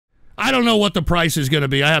I don't know what the price is going to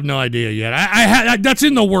be. I have no idea yet. That's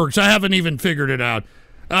in the works. I haven't even figured it out.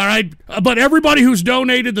 All right, but everybody who's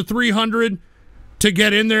donated the $300 to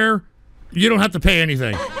get in there, you don't have to pay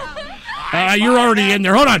anything. You're already in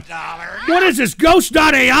there. Hold on. What is this?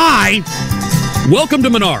 Ghost.ai? Welcome to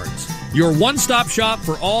Menards, your one-stop shop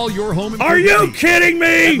for all your home improvement Are you needs. kidding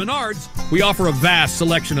me? At Menards, we offer a vast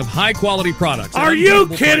selection of high-quality products. Are you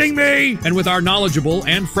kidding me? And with our knowledgeable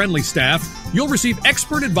and friendly staff, you'll receive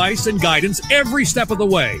expert advice and guidance every step of the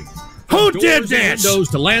way. Who From did doors and this? windows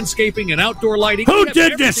to landscaping and outdoor lighting. Who we have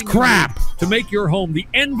did this everything you crap? need to make your home the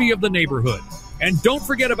envy of the neighborhood. And don't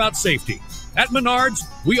forget about safety. At Menards,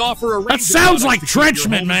 we offer a range That of sounds products like to keep your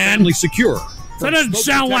Trenchman, home man. family secure. That doesn't From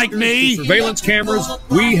sound smoke like detectors me. to surveillance cameras,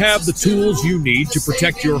 we have the tools you need to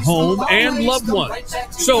protect your home and loved ones.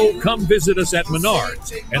 So come visit us at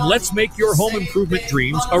Menards, and let's make your home improvement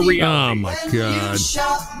dreams a reality. Oh, my God.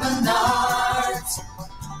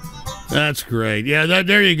 That's great. Yeah,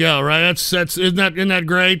 there you go, right? Isn't that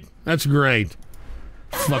great? That's great.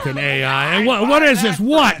 Fucking AI. And what is this?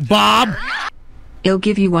 What, Bob? It'll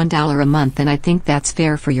give you $1 a month, and I think that's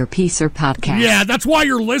fair for your piece or podcast. Yeah, that's why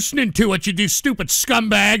you're listening to it, you stupid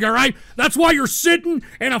scumbag, all right? That's why you're sitting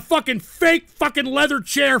in a fucking fake fucking leather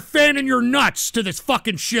chair fanning your nuts to this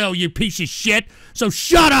fucking show, you piece of shit. So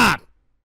shut up!